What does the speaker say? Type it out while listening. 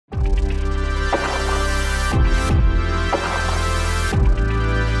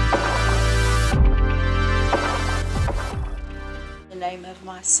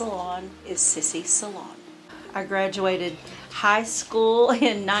My salon is Sissy Salon. I graduated high school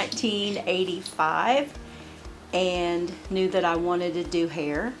in 1985 and knew that I wanted to do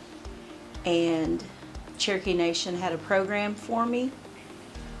hair, and Cherokee Nation had a program for me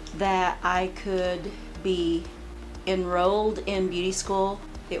that I could be enrolled in beauty school.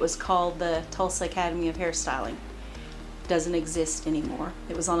 It was called the Tulsa Academy of Hairstyling. Doesn't exist anymore.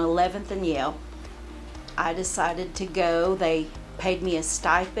 It was on 11th and Yale. I decided to go. They paid me a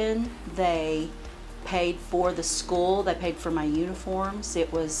stipend. They paid for the school. They paid for my uniforms.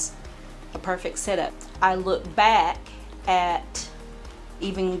 It was a perfect setup. I look back at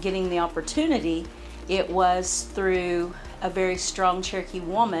even getting the opportunity. It was through a very strong Cherokee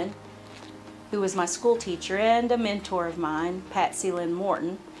woman who was my school teacher and a mentor of mine, Patsy Lynn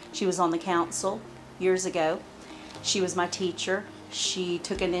Morton. She was on the council years ago. She was my teacher. She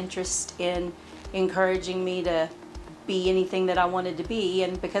took an interest in encouraging me to be anything that I wanted to be,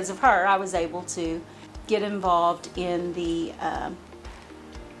 and because of her I was able to get involved in the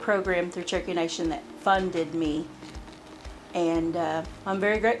program through Cherokee Nation that funded me, and I'm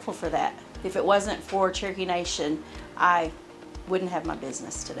very grateful for that. If it wasn't for Cherokee Nation, I wouldn't have my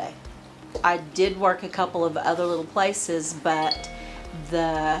business today. I did work a couple of other little places, but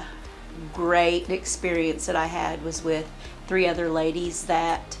the great experience that I had was with 3 other ladies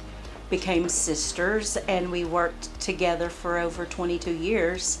that became sisters, and we worked together for over 22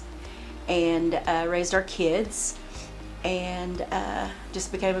 years and raised our kids and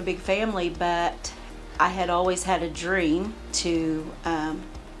just became a big family. But I had always had a dream to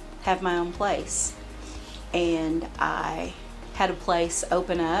have my own place, and I had a place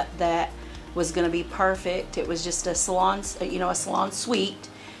open up that was going to be perfect. It was just a salon, a salon suite,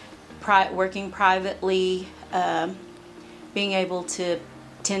 working privately, being able to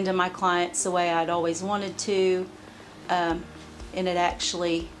tend to my clients the way I'd always wanted to, and it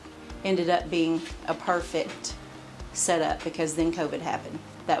actually ended up being a perfect setup because then COVID happened.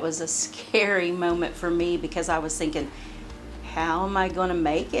 That was a scary moment for me because I was thinking, how am I going to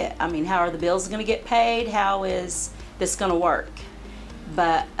make it? I mean, how are the bills going to get paid? How is this going to work?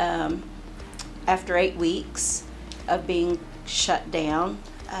 But after 8 weeks of being shut down,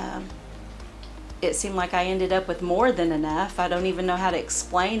 it seemed like I ended up with more than enough. I don't even know how to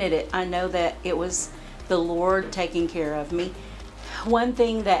explain it. I know that it was the Lord taking care of me. One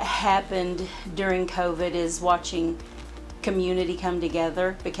thing that happened during COVID is watching community come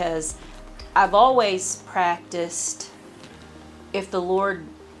together, because I've always practiced, if the Lord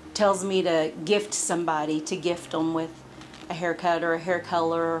tells me to gift somebody, to gift them with a haircut or a hair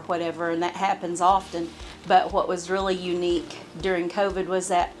color or whatever, and that happens often. But what was really unique during COVID was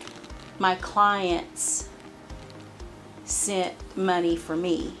that my clients sent money for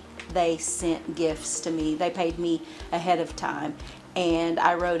me. They sent gifts to me. They paid me ahead of time, and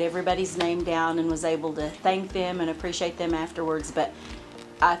I wrote everybody's name down and was able to thank them and appreciate them afterwards. But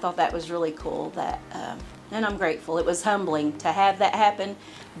I thought that was really cool, that and I'm grateful. It was humbling to have that happen,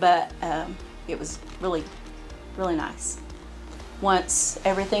 but it was really, really nice. Once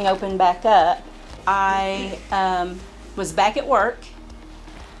everything opened back up, I was back at work,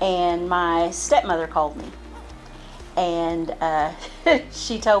 and my stepmother called me, and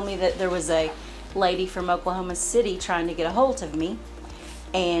she told me that there was a lady from Oklahoma City trying to get a hold of me,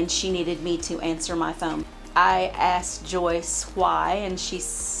 and she needed me to answer my phone. I asked Joyce why, and she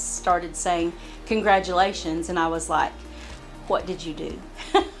started saying, "Congratulations," and I was like, "What did you do?"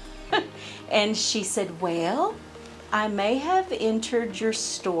 And she said, "Well, I may have entered your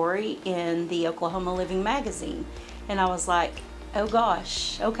story in the Oklahoma Living magazine." And I was like, oh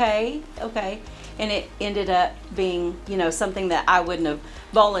gosh, okay. And it ended up being, something that I wouldn't have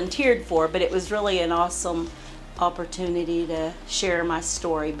volunteered for, but it was really an awesome opportunity to share my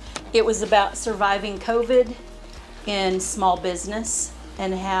story. It was about surviving COVID in small business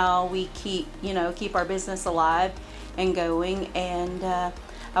and how we keep our business alive and going. And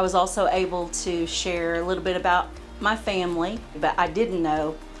I was also able to share a little bit about my family, but I didn't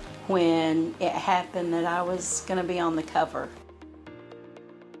know when it happened that I was going to be on the cover.